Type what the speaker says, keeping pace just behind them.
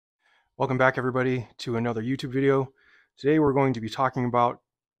Welcome back everybody to another YouTube video. Today we're going to be talking about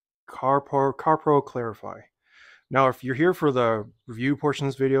CarPro Clarify. Now if you're here for the review portion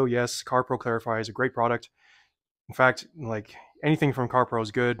of this video, yes, CarPro Clarify is a great product. In fact, like anything from CarPro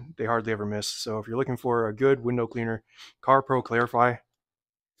is good, they hardly ever miss. So if you're looking for a good window cleaner, CarPro Clarify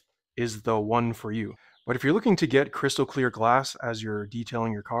is the one for you. But if you're looking to get crystal clear glass as you're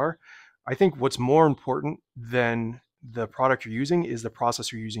detailing your car, I think what's more important than the product you're using is the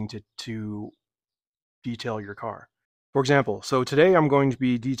process you're using to detail your car. For example, so today I'm going to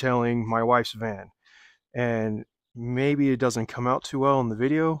be detailing my wife's van, and maybe it doesn't come out too well in the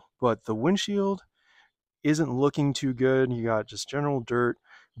video, but the windshield isn't looking too good. You got just general dirt,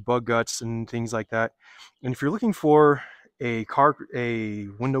 bug guts, and things like that. And if you're looking for a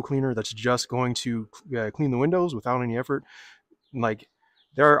window cleaner that's just going to clean the windows without any effort, like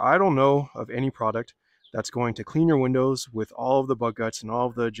I don't know of any product that's going to clean your windows with all of the bug guts and all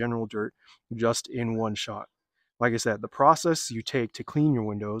of the general dirt just in one shot. Like I said, the process you take to clean your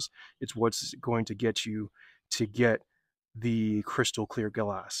windows, it's what's going to get you to get the crystal clear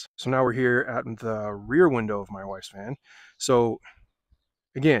glass. So now we're here at the rear window of my wife's van. So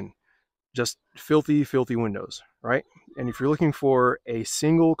again, just filthy windows, right? And if you're looking for a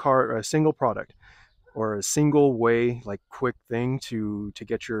single product or a single way, like quick thing to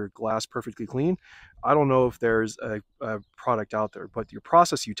get your glass perfectly clean, I don't know if there's a product out there, but your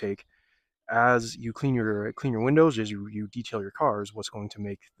process you take as you clean your windows, as you detail your car, is what's going to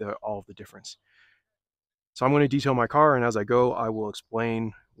make all of the difference. So I'm going to detail my car, and as I go, I will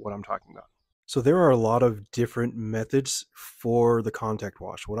explain what I'm talking about. So there are a lot of different methods for the contact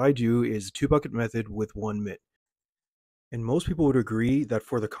wash. What I do is a 2-bucket method with 1 mitt. And most people would agree that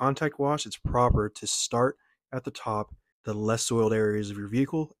for the contact wash, it's proper to start at the top, the less soiled areas of your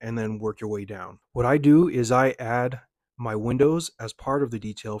vehicle, and then work your way down. What I do is I add my windows as part of the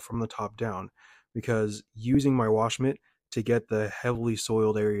detail from the top down, because using my wash mitt to get the heavily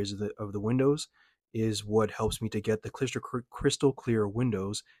soiled areas of the windows is what helps me to get the crystal clear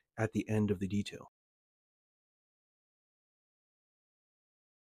windows at the end of the detail.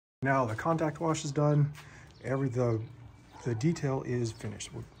 Now the contact wash is done. The detail is finished.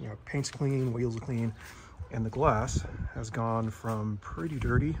 You know, paint's clean, wheels are clean, and the glass has gone from pretty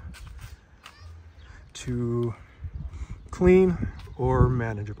dirty to clean or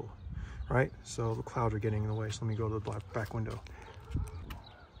manageable, right? So the clouds are getting in the way. So let me go to the back window.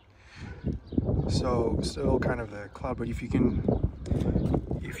 So still kind of the cloud, but if you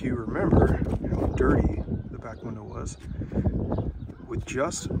remember how dirty the back window was, with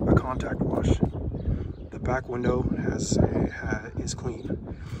just a contact wash, the back window is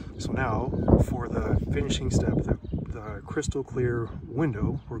clean. So now for the finishing step, the crystal clear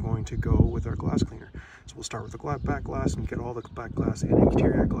window, we're going to go with our glass cleaner. So we'll start with the back glass and get all the back glass and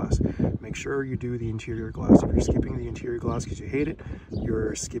interior glass. Make sure you do the interior glass. If you're skipping the interior glass because you hate it,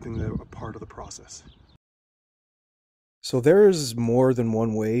 you're skipping a part of the process. So there is more than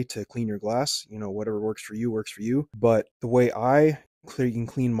one way to clean your glass. You know, whatever works for you. But the way I can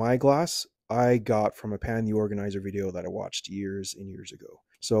clean my glass, I got from a Pan the Organizer video that I watched years and years ago.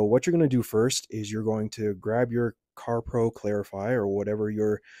 So what you're going to do first is you're going to grab your CarPro Clarify or whatever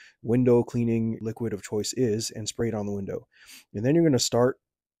your window cleaning liquid of choice is and spray it on the window. And then you're going to start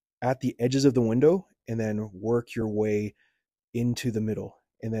at the edges of the window and then work your way into the middle.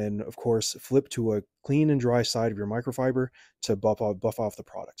 And then, of course, flip to a clean and dry side of your microfiber to buff off the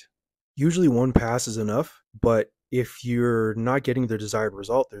product. Usually 1 pass is enough, but if you're not getting the desired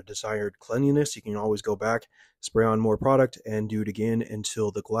result, the desired cleanliness, you can always go back, spray on more product, and do it again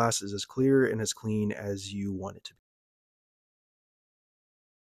until the glass is as clear and as clean as you want it to be.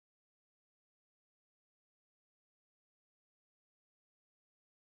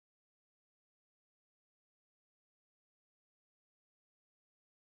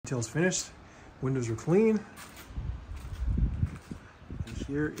 Details finished, windows are clean, and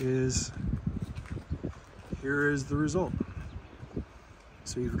here is the result.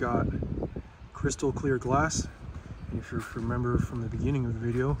 So you've got crystal clear glass, and if you remember from the beginning of the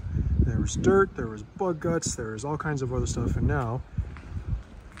video, there was dirt, there was bug guts, there was all kinds of other stuff, and now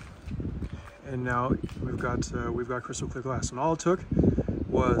we've got crystal clear glass. And all it took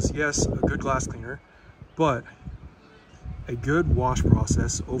was, yes, a good glass cleaner, but a good wash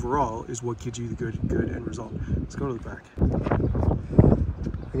process overall is what gives you the good end result. Let's go to the back.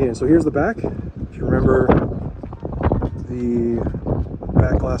 Again, so here's the back. If you remember the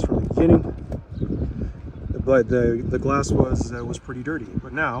back glass from the beginning, the glass was pretty dirty.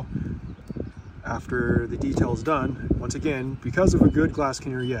 But now, after the detail is done, once again, because of a good glass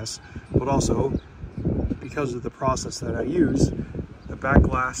cleaner, yes, but also because of the process that I use, the back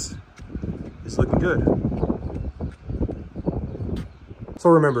glass It's looking good. So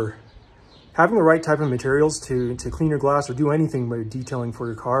remember, having the right type of materials to clean your glass or do anything by detailing for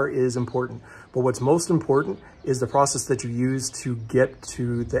your car is important. But what's most important is the process that you use to get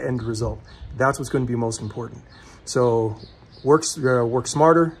to the end result. That's what's going to be most important. So work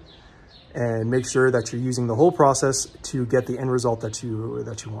smarter and make sure that you're using the whole process to get the end result that you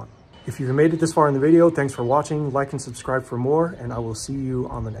want. If you've made it this far in the video, thanks for watching. Like and subscribe for more, and I will see you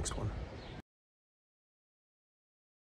on the next one.